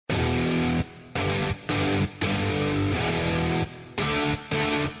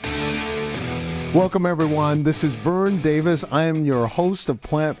Welcome, everyone. This is Vern Davis. I am your host of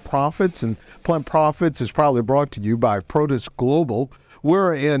Plant Profits, and Plant Profits is proudly brought to you by Produce Global.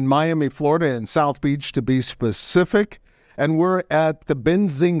 We're in Miami, Florida, in South Beach to be specific, and we're at the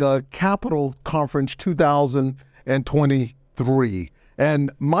Benzinga Capital Conference 2023.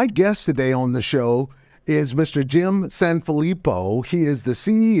 And my guest today on the show is Mr. Jim Sanfilippo. He is the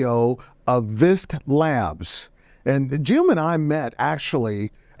CEO of VIST Labs. And Jim and I met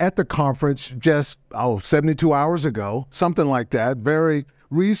actually at the conference just 72 hours ago, something like that, very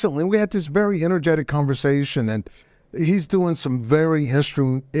recently. We had this very energetic conversation, and he's doing some very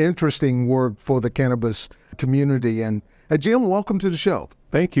interesting work for the cannabis community. And Jim, welcome to the show.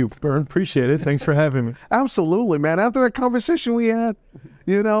 Thank you, Vern. Appreciate it. Thanks for having me. Absolutely, man. After that conversation we had,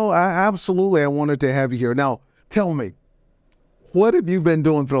 I wanted to have you here. Now, tell me, what have you been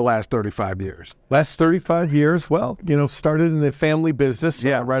doing for the last 35 years? Last 35 years, well, started in the family business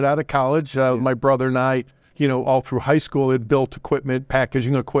right out of college. My brother and I, all through high school had built equipment,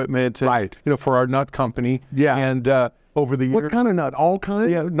 packaging equipment, right? For our nut company. Yeah. And over the years. What kind of nut? All kinds?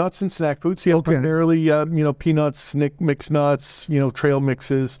 Yeah, nuts and snack foods. Yeah, okay. Primarily, peanuts, mixed nuts, trail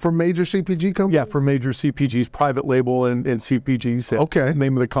mixes. For major CPG companies? Yeah, for major CPGs, private label and CPGs. Okay. The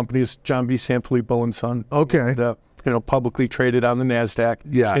name of the company is John B. Sanfilippo and Son. Okay. And, publicly traded on the NASDAQ.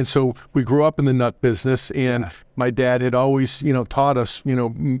 Yeah. And so we grew up in the nut business, and my dad had always, taught us,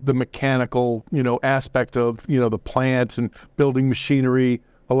 the mechanical, aspect of, the plant and building machinery,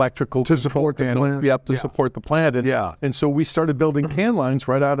 electrical to support the plant. Yep, to support the plant. And so we started building can lines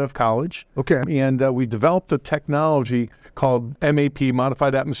right out of college. Okay. And we developed a technology called MAP,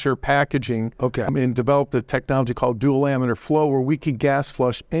 Modified Atmosphere Packaging. Okay. And developed a technology called dual laminar flow, where we could gas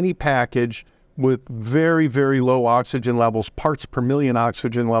flush any package with very, very low oxygen levels, parts per million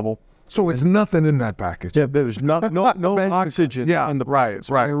oxygen level. So it's nothing in that package. Yeah, there's no oxygen in the right.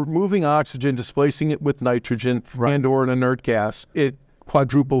 So by removing oxygen, displacing it with nitrogen and or an inert gas, it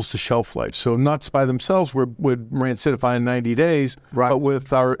quadruples the shelf life. So nuts by themselves would rancidify in 90 days, but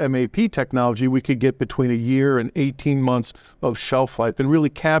with our MAP technology, we could get between a year and 18 months of shelf life and really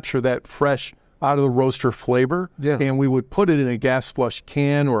capture that fresh out of the roaster flavor. Yeah. And we would put it in a gas flush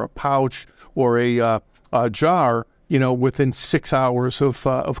can or a pouch or a jar, within 6 hours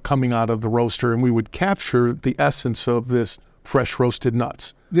of coming out of the roaster, and we would capture the essence of this fresh roasted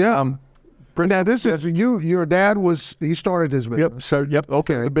nuts. Yeah. Now, this is your dad he started his business.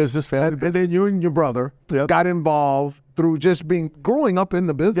 Okay. The business family. And then you and your brother got involved through just growing up in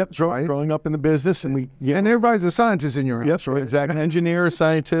the business. Growing up in the business, and and everybody's a scientist in your house. Yep, exactly. Engineer,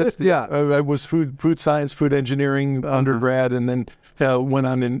 scientist. I was food science, food engineering undergrad, and then went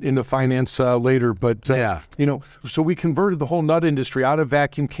on into finance later. But so we converted the whole nut industry out of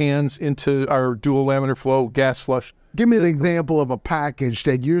vacuum cans into our dual laminar flow gas flush. Give me an example of a package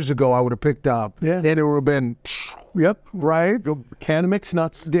that years ago I would have picked up, and it would have been, right? Can of mixed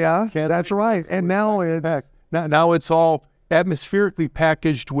nuts. Yeah, that's right. And now it's all atmospherically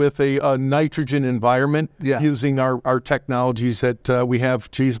packaged with a nitrogen environment using our technologies that we have,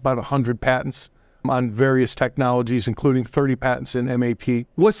 about 100 patents on various technologies, including 30 patents in MAP.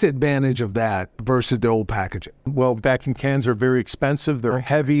 What's the advantage of that versus the old packaging? Well, vacuum cans are very expensive. They're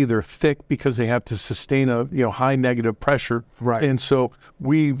heavy. They're thick because they have to sustain a high negative pressure. Right. And so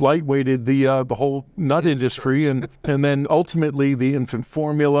we lightweighted the whole nut industry, and then ultimately the infant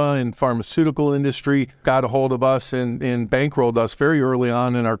formula and pharmaceutical industry got a hold of us and bankrolled us very early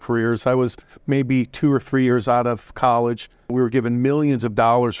on in our careers. I was maybe 2 or 3 years out of college. We were given millions of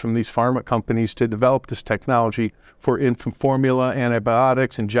dollars from these pharma companies to develop this technology for infant formula,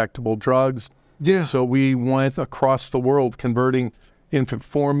 antibiotics, injectable drugs. Yeah. So we went across the world converting infant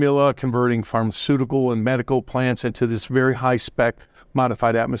formula, converting pharmaceutical and medical plants into this very high-spec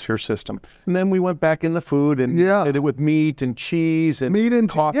modified atmosphere system. And then we went back in the food and did it with meat and cheese and meat and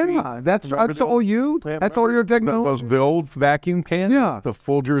coffee. Yeah, that's all you? That's all your technology? The old vacuum cans, the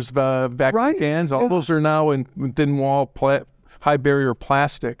Folgers vacuum cans, all those are now in thin wall, high barrier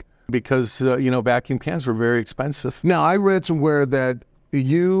plastic because, vacuum cans were very expensive. Now, I read somewhere that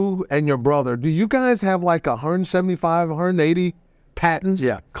you and your brother, do you guys have like 175, 180 patents?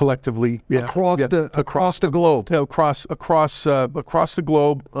 Yeah, collectively. Yeah. Across the globe. Across the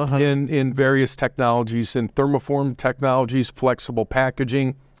globe in various technologies, in thermoform technologies, flexible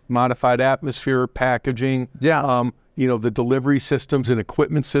packaging, modified atmosphere packaging. Yeah. The delivery systems and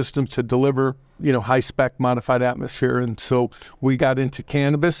equipment systems to deliver, high-spec modified atmosphere. And so we got into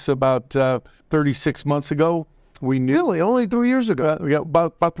cannabis about 36 months ago. We knew. Really? Only 3 years ago?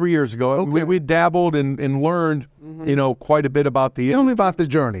 About 3 years ago. Okay. We dabbled and learned, quite a bit about Tell me about the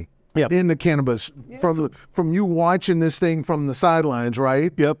journey. in the cannabis from you watching this thing from the sidelines,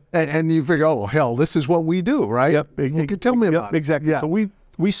 right? Yep. And you figure, oh, hell, this is what we do, right? Yep. You can tell me about it. Exactly. Yeah. So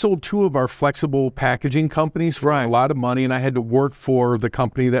we sold 2 of our flexible packaging companies for a lot of money, and I had to work for the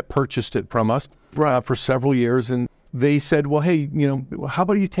company that purchased it from us for several years. And they said, well, hey, how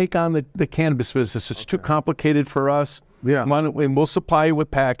about you take on the cannabis business? It's too complicated for us. Yeah. And we'll supply you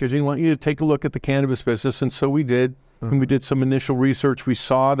with packaging. I want you to take a look at the cannabis business. And so we did. And we did some initial research. We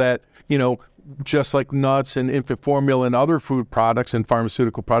saw that, just like nuts and infant formula and other food products and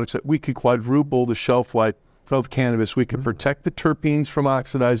pharmaceutical products, that we could quadruple the shelf life of cannabis. We could protect the terpenes from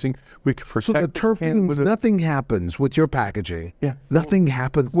oxidizing. We could protect the terpenes. Nothing happens with your packaging. Yeah, nothing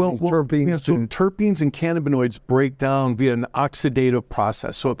happens. With terpenes. Yeah, so terpenes and cannabinoids break down via an oxidative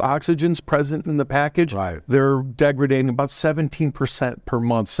process. So if oxygen's present in the package, they're degrading about 17% per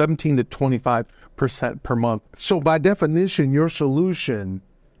month, 17 to 25% per month. So by definition, your solution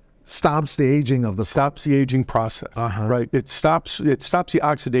stops the aging of the aging process, right? It stops the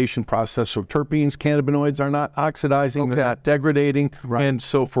oxidation process. So terpenes, cannabinoids are not oxidizing, they're not degrading, and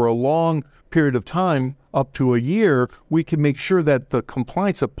so for a long period of time, up to a year, we can make sure that the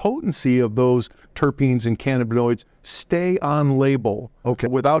compliance of potency of those terpenes and cannabinoids stay on label,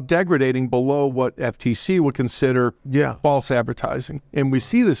 without degrading below what FTC would consider false advertising. And we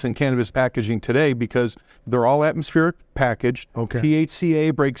see this in cannabis packaging today because they're all atmospheric packaged.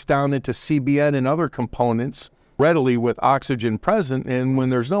 THCA breaks down into CBN and other components readily with oxygen present, and when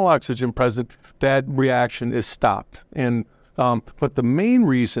there's no oxygen present, that reaction is stopped. And but the main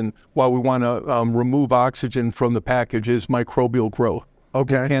reason why we want to remove oxygen from the package is microbial growth.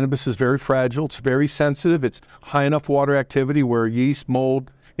 Cannabis is very fragile. It's very sensitive. It's high enough water activity where yeast,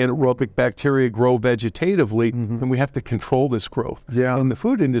 mold, and aerobic bacteria grow vegetatively, and we have to control this growth. In the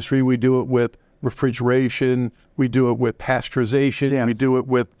food industry, we do it with refrigeration. We do it with pasteurization. We do it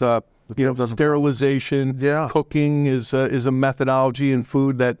with sterilization. Cooking is a methodology in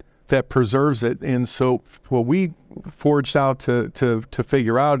food that preserves it. And so what we forged out to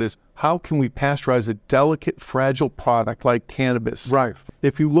figure out is how can we pasteurize a delicate, fragile product like cannabis?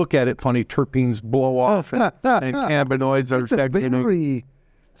 If you look at it funny, terpenes blow off and cannabinoids are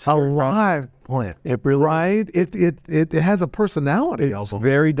it's a alive plant. It really it has a personality also.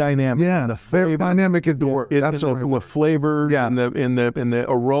 Very dynamic. Very dynamic indoor. With flavors and the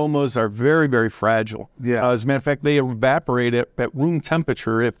aromas are very, very fragile. As a matter of fact, they evaporate at room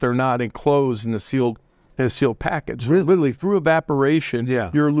temperature if they're not enclosed in a sealed package. Literally through evaporation,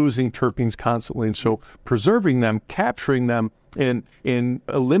 you're losing terpenes constantly. And so preserving them, capturing them, and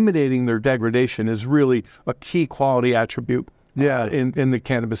eliminating their degradation is really a key quality attribute in the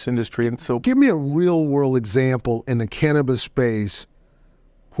cannabis industry. And so give me a real world example in the cannabis space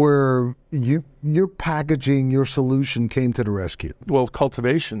where your packaging, your solution came to the rescue. Well,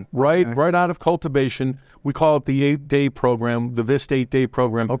 cultivation, right out of cultivation, we call it the 8-day program, the VIST 8-day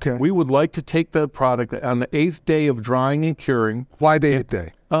program. We would like to take the product on the 8th day of drying and curing. Why the 8th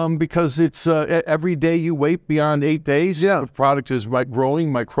day? Because it's every day you wait beyond 8 days, the product is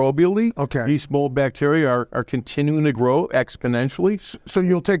growing microbially. Yeast, mold, bacteria are continuing to grow exponentially. So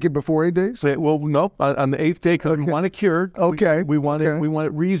you'll take it before 8 days? Well, no, on the 8th day, because we want it cured. We want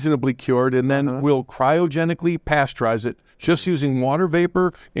it reasonably cured, and then we'll cryogenically pasteurize it, just using water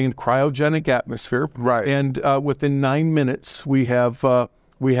vapor and cryogenic atmosphere. And within 9 minutes, we have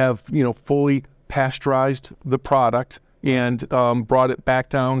fully pasteurized the product and brought it back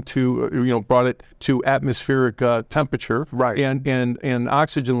down to brought it to atmospheric temperature and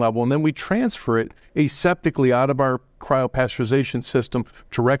oxygen level, and then we transfer it aseptically out of our cryopasteurization system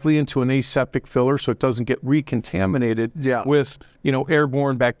directly into an aseptic filler, so it doesn't get recontaminated with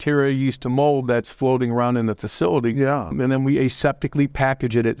airborne bacteria, yeast, and mold that's floating around in the facility. And then we aseptically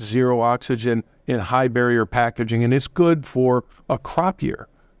package it at 0 oxygen in high barrier packaging, and it's good for a crop year.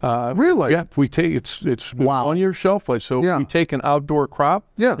 Really? Yeah. We take it's 1 year shelf life. So we take an outdoor crop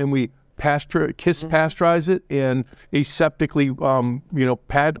and we pasteurize it and aseptically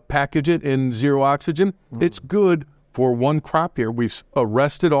package it in 0 oxygen. It's good for 1 crop year. We've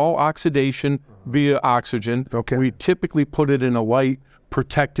arrested all oxidation via oxygen. We typically put it in a light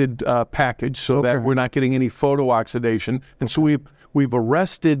protected package so that we're not getting any photo oxidation. And so we've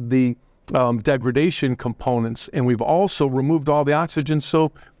arrested the degradation components, and we've also removed all the oxygen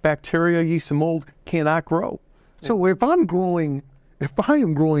so bacteria, yeast, and mold cannot grow. So if I am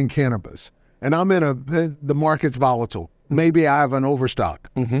growing cannabis and I'm in the market's volatile, maybe I have an overstock,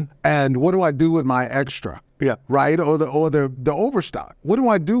 and what do I do with my extra? Right, or the overstock? What do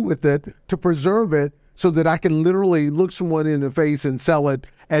I do with it to preserve it so that I can literally look someone in the face and sell it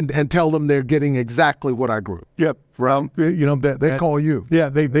and tell them they're getting exactly what I grew. Yep. Well, They call you. Yeah,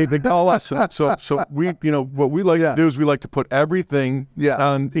 they call us. So we, what we like to do is we like to put everything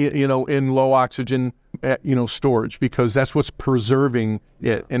on, in low oxygen, storage, because that's what's preserving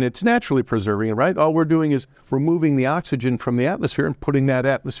it, and it's naturally preserving it, right? All we're doing is removing the oxygen from the atmosphere and putting that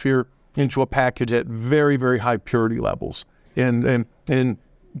atmosphere into a package at very, very high purity levels, and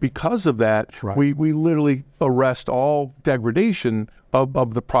because of that, we literally arrest all degradation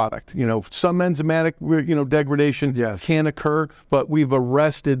of the product. Some enzymatic, degradation can occur, but we've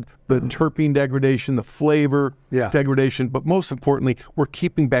arrested the terpene degradation, the flavor degradation, but most importantly, we're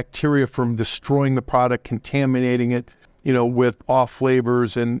keeping bacteria from destroying the product, contaminating it, with off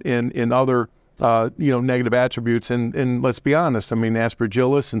flavors and other negative attributes. And let's be honest, I mean,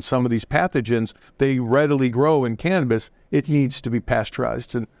 aspergillus and some of these pathogens, they readily grow in cannabis. It needs to be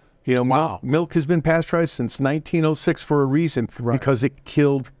pasteurized. And, milk has been pasteurized since 1906 for a reason, because it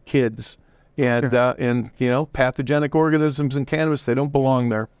killed kids. And, pathogenic organisms in cannabis, they don't belong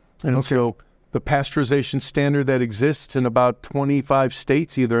there. And so the pasteurization standard that exists in about 25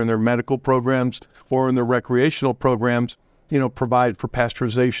 states, either in their medical programs or in their recreational programs, provide for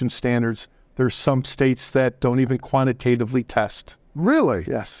pasteurization standards. There's some states that don't even quantitatively test. Really?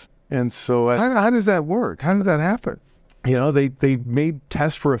 Yes. And so how does that work? How did that happen? They may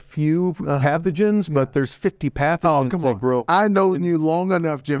test for a few pathogens, but there's 50 pathogens. Oh, come that grow. I know you long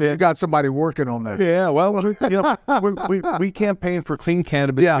enough, Jim. You got somebody working on that. Yeah, well, we campaign for clean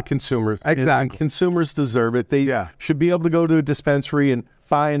cannabis to consumers. Exactly. And consumers deserve it. They should be able to go to a dispensary and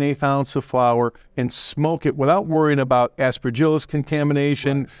buy an 1/8 ounce of flower and smoke it without worrying about aspergillus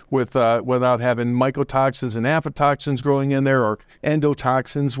contamination, without having mycotoxins and aflatoxins growing in there, or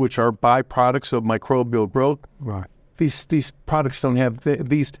endotoxins, which are byproducts of microbial growth. Right. These products don't have,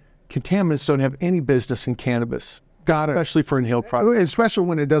 these contaminants don't have any business in cannabis. Got it. Especially for inhaled products. Especially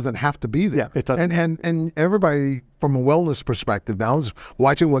when it doesn't have to be there. Yeah, it doesn't. And everybody, from a wellness perspective now, is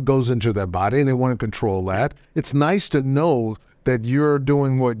watching what goes into their body, and they want to control that. It's nice to know that you're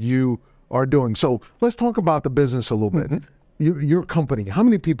doing what you are doing. So let's talk about the business a little bit. Your company, how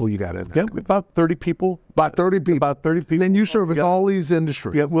many people you got in there? Yeah, about 30 people. About 30 people. About 30 people. Then you service all these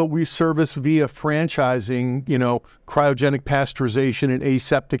industries. Yeah, well, we service via franchising, cryogenic pasteurization and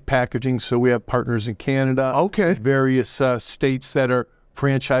aseptic packaging. So we have partners in Canada. Okay. Various states that are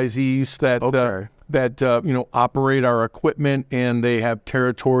franchisees that operate our equipment, and they have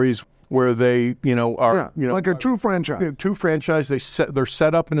territories where they, are, like a true franchise. True franchise. They're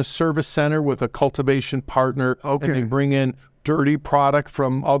set up in a service center with a cultivation partner. Okay. And they bring in dirty product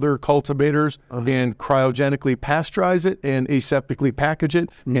from other cultivators and cryogenically pasteurize it and aseptically package it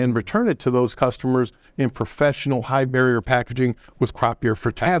and return it to those customers in professional high barrier packaging with crop year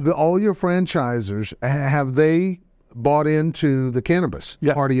protection. Have all your franchisors, have they bought into the cannabis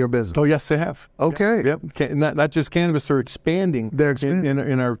part of your business? Oh, yes, they have. Okay. Yep. Not just cannabis, they're expanding. They're expanding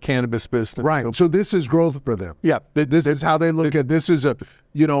in our cannabis business. Right. So this is growth for them. Yeah. This is how they look at this. Is our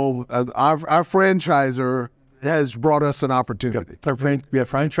franchisor has brought us an opportunity. Our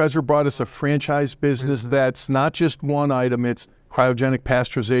franchisor brought us a franchise business that's not just one item. It's cryogenic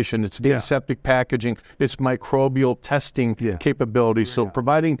pasteurization, it's aseptic packaging, it's microbial testing capabilities. So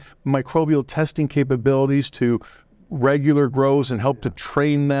providing microbial testing capabilities to regular grows and help to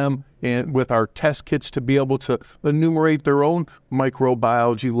train them, and with our test kits to be able to enumerate their own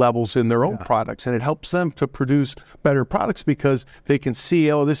microbiology levels in their own products. And it helps them to produce better products because they can see,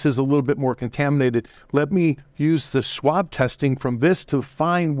 oh, this is a little bit more contaminated. Let me use the swab testing from VIST to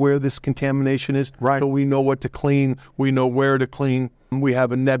find where this contamination is. Right. So we know what to clean, we know where to clean. We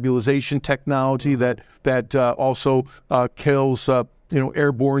have a nebulization technology that also kills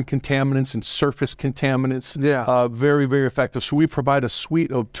airborne contaminants and surface contaminants. Very, very effective. So we provide a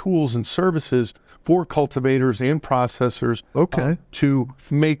suite of tools and services for cultivators and processors to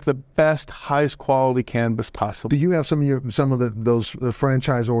make the best, highest quality cannabis possible. Do you have some of those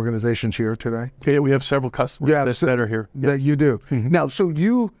franchise organizations here today? Yeah, we have several customers that are here. That you do. Now, so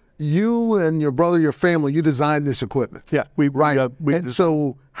you and your brother, your family, you designed this equipment. Yeah,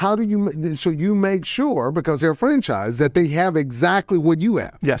 so how do you? So you make sure, because they're franchise, that they have exactly what you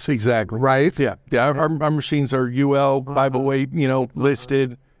have. Yes, exactly. Right. Yeah. Our machines are UL 508,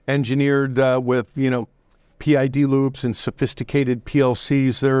 listed, engineered with PID loops and sophisticated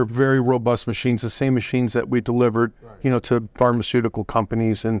PLCs. They're very robust machines, the same machines that we delivered, to pharmaceutical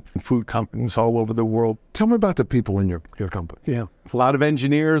companies and food companies all over the world. Tell me about the people in your company. Yeah, a lot of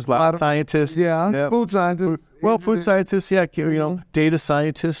engineers, a lot of scientists. Yeah, food scientists. Well, food scientists, data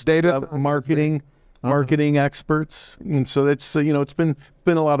scientists, marketing experts, and so it's it's been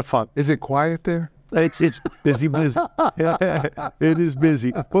a lot of fun. Is it quiet there? It's busy. It is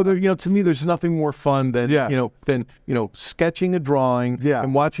busy. Well, to me, there's nothing more fun than sketching a drawing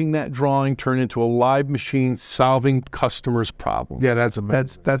and watching that drawing turn into a live machine solving customers' problems. Yeah, that's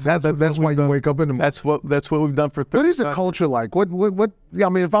amazing. That's why you wake up in the morning. That's what we've done for 30 What is the culture like? What? I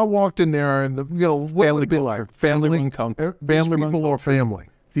mean, if I walked in there and what would it be like? Family encounter. Family people or family?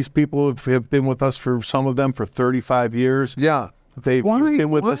 These people have been with us some of them for 35 years. Yeah. They've been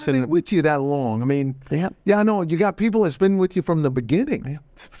with us with you that long. I mean, yeah, I know you got people that's been with you from the beginning. Yeah.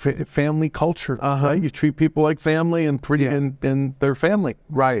 It's family culture. Right? You treat people like family and their family,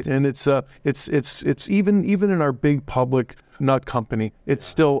 right? And it's even in our big public nut company, it's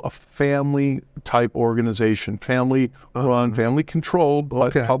still a family type organization, family run, family controlled,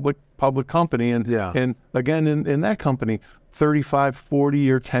 but public company. And again, in that company, 35,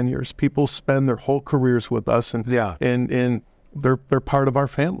 40 or 10 years, people spend their whole careers with us, and they're part of our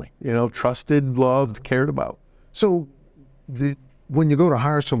family, trusted, loved, cared about. So when you go to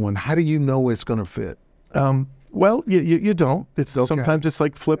hire someone, how do you know it's going to fit? Well, you don't. Sometimes it's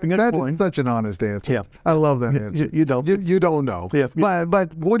like flipping a coin. That's such an honest answer. Yeah. I love that answer. You don't. You don't know. Yeah.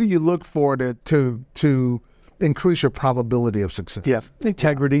 But what do you look for to increase your probability of success? Yeah.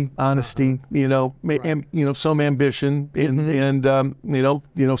 Integrity, honesty, some ambition, and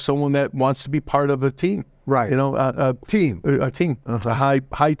someone that wants to be part of a team. Right. A team. A team. It's a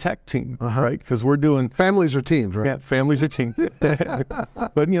high tech team, right? Because we're doing families are teams, right? Yeah, families are teams.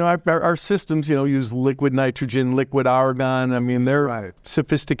 But our systems, use liquid nitrogen, liquid argon. I mean, they're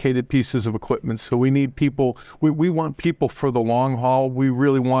sophisticated pieces of equipment. So we need people. We want people for the long haul. We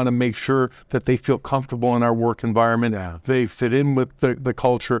really want to make sure that they feel comfortable in our work environment. Yeah. They fit in with the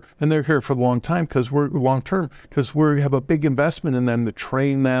culture, and they're here for a long time because we have a big investment in them to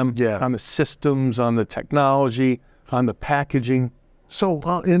train them on the systems, on the technology, on the packaging. So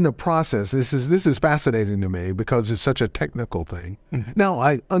in the process, this is fascinating to me because it's such a technical thing. Mm-hmm. Now,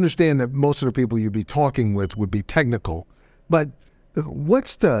 I understand that most of the people you'd be talking with would be technical, but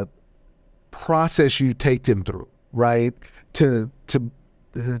what's the process you take them through, right, to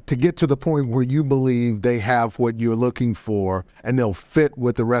get to the point where you believe they have what you're looking for and they'll fit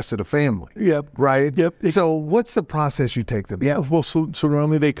with the rest of the family? Yep. Right? Yep. So what's the process you take them? Yeah. Well, so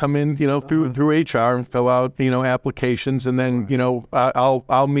normally they come in, through HR and fill out, applications, and then,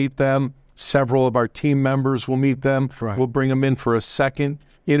 I'll meet them. Several of our team members will meet them. Right. We'll bring them in for a second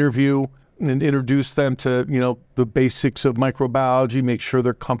interview and introduce them to, the basics of microbiology, make sure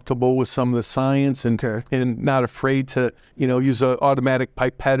they're comfortable with some of the science and not afraid to, use an automatic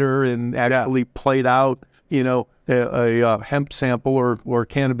pipetter and actually plate out, a hemp sample or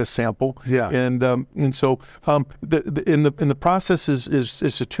cannabis sample. Yeah. And so the process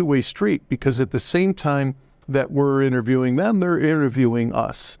is a two-way street, because at the same time that we're interviewing them, they're interviewing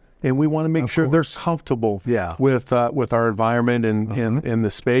us. And we want to make sure they're comfortable with our environment and the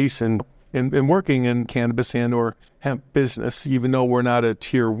space and working in cannabis and or hemp business. Even though we're not a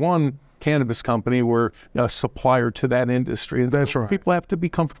tier 1 cannabis company, we're a supplier to that industry. And that's right. People have to be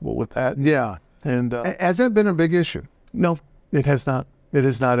comfortable with that. Yeah. And has that been a big issue? No, it has not. It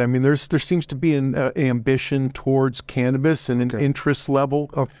is not. I mean, there seems to be an ambition towards cannabis and an interest level,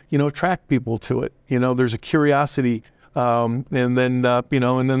 attract people to it. There's a curiosity. And then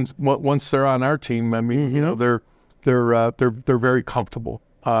once they're on our team, I mean, they're very comfortable.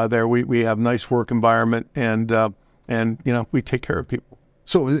 There we have nice work environment, and we take care of people.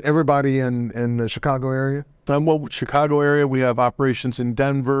 So is everybody in the Chicago area? Chicago area, we have operations in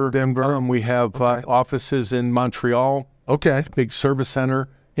Denver. We have offices in Montreal. Okay. Big service center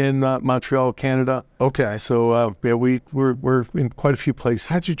in Montreal, Canada. Okay. So we're in quite a few places.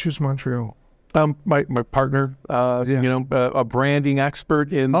 How'd you choose Montreal? My partner, a branding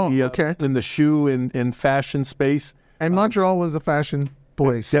expert in the shoe and fashion space. And Montreal was a fashion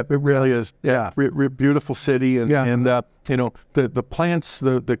place. Yep, it really is. Yeah. Beautiful city. And the plants,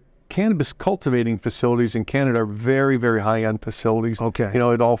 the cannabis cultivating facilities in Canada are very, very high-end facilities. Okay.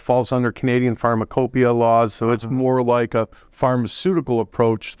 It all falls under Canadian pharmacopoeia laws, so it's more like a pharmaceutical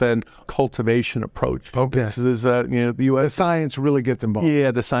approach than cultivation approach. Okay. This is, the U.S. The science really gets involved.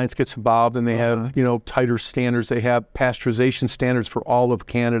 Yeah, the science gets involved, and they have, tighter standards. They have pasteurization standards for all of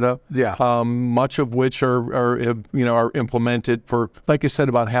Canada. Yeah. Much of which are implemented for, like I said,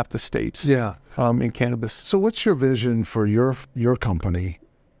 about half the states. Yeah. In cannabis. So what's your vision for your company?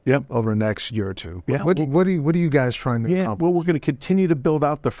 Yep. Over the next year or two. Yeah. What are you guys trying to accomplish? Well, we're going to continue to build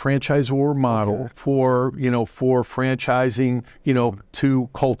out the franchisor model for franchising, to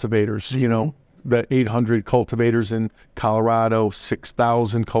cultivators, the 800 cultivators in Colorado,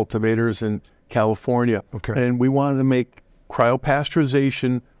 6,000 cultivators in California. Okay. And we wanted to make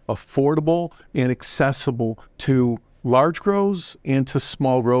cryopasteurization affordable and accessible to large grows and to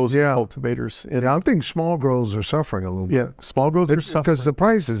small grows and cultivators. And I think small grows are suffering a little bit. Yeah, small grows are suffering. Because the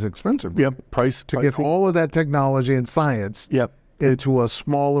price is expensive. Yep, price. To get all of that technology and science into a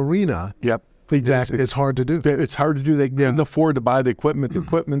small arena. Yep. Exactly. It's hard to do. It's hard to do. They couldn't afford to buy the equipment. The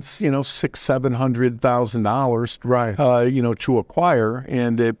equipment's, $600,000-$700,000, right? To acquire,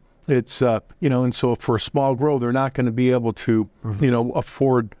 and it's and so for a small grower, they're not going to be able to,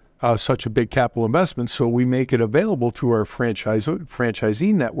 afford such a big capital investment. So we make it available through our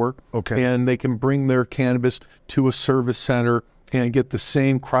franchisee network, and they can bring their cannabis to a service center and get the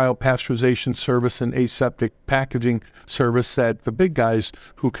same cryopasteurization service and aseptic packaging service that the big guys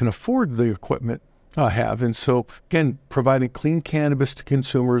who can afford the equipment have. And so, again, providing clean cannabis to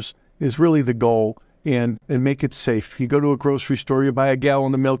consumers is really the goal, and make it safe. You go to a grocery store, you buy a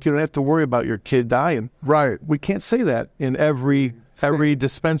gallon of milk, you don't have to worry about your kid dying. Right. We can't say that in every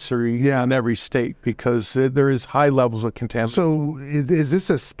dispensary in every state because there is high levels of contamination. So is this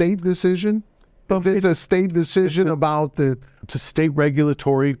a state decision? It's a state decision about the... It's a state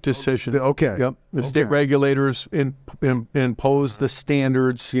regulatory decision. Okay. Yep. The state regulators impose the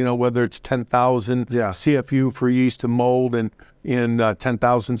standards, whether it's 10,000 CFU for yeast and mold and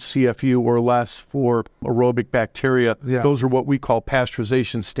 10,000 CFU or less for aerobic bacteria. Yeah. Those are what we call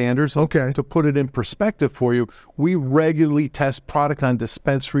pasteurization standards. Okay. To put it in perspective for you, we regularly test product on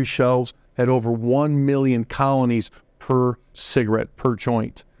dispensary shelves at over 1 million colonies per cigarette, per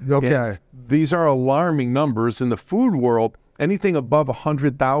joint. Okay. And these are alarming numbers. In the food world, anything above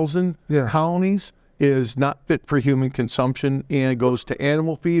 100,000 colonies is not fit for human consumption and goes to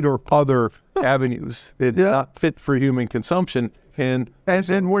animal feed or other avenues. It's not fit for human consumption. And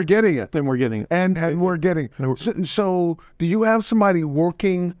we're getting it. And we're getting it. And we're getting it. So do you have somebody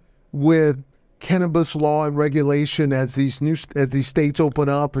working with cannabis law and regulation as these states open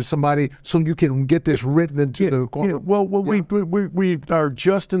up, or somebody so you can get this written into the we are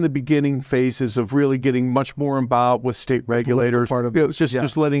just in the beginning phases of really getting much more involved with state regulators.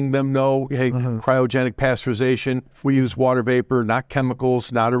 Just letting them know, hey, cryogenic pasteurization, we use water vapor, not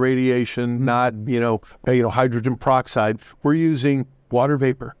chemicals, not irradiation, not hydrogen peroxide. We're using water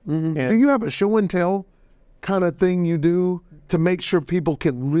vapor. Do you have a show and tell kind of thing you do to make sure people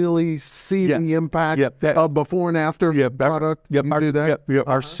can really see the impact of before and after product?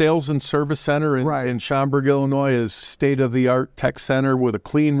 Our sales and service center in Schaumburg, Illinois is state-of-the-art tech center with a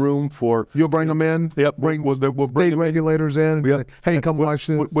clean room for... You'll bring them in? Yep. We'll bring regulators in? Yep. Hey, come watch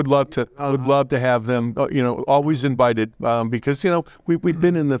this? Would love to have them, always invited, because, we've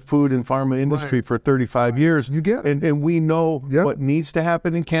been in the food and pharma industry for 35 years. You get it. And we know what needs to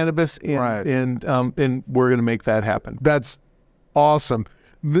happen in cannabis, and we're going to make that happen. That's awesome.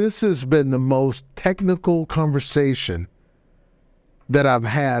 This has been the most technical conversation that I've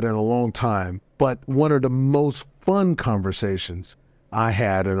had in a long time, but one of the most fun conversations I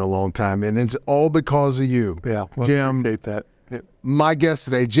had in a long time, and it's all because of you. Yeah, Jim. Appreciate that. Yeah. My guest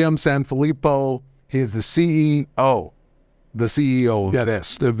today, Jim Sanfilippo. He is the CEO of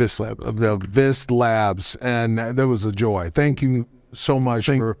the VIST Labs, and that was a joy. Thank you so much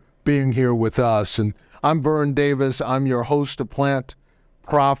for being here with us. And I'm Vern Davis. I'm your host of Plant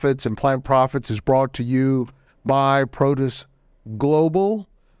Profits, and Plant Profits is brought to you by Produce Global.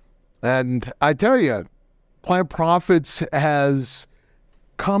 And I tell you, Plant Profits has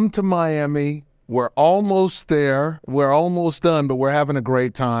come to Miami. We're almost there. We're almost done, but we're having a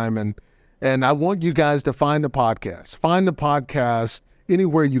great time. And I want you guys to find the podcast. Find the podcast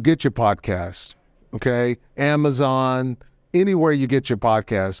anywhere you get your podcast, okay? Amazon, anywhere you get your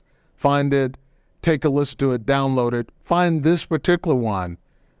podcast. Find it. Take a listen to it, download it. Find this particular one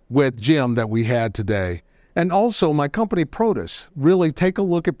with Jim that we had today. And also my company, Produce. Really take a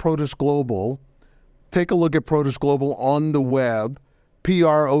look at Produce Global. Take a look at Produce Global on the web,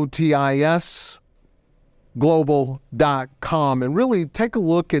 PROTIS global.com, and really take a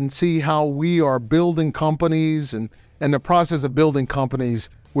look and see how we are building companies, and the process of building companies,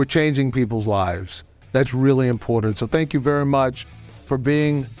 we're changing people's lives. That's really important. So thank you very much for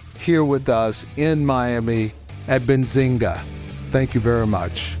being here with us in Miami at Benzinga. Thank you very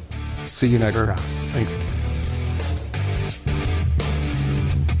much. See you next time. Thanks.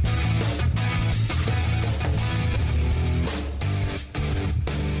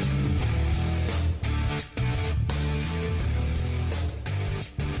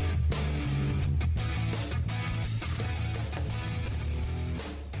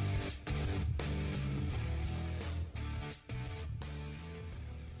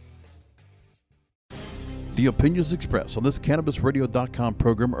 The opinions expressed on this CannabisRadio.com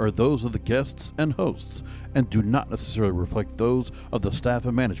program are those of the guests and hosts and do not necessarily reflect those of the staff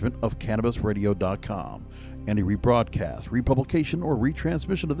and management of CannabisRadio.com. Any rebroadcast, republication, or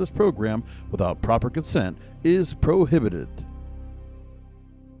retransmission of this program without proper consent is prohibited.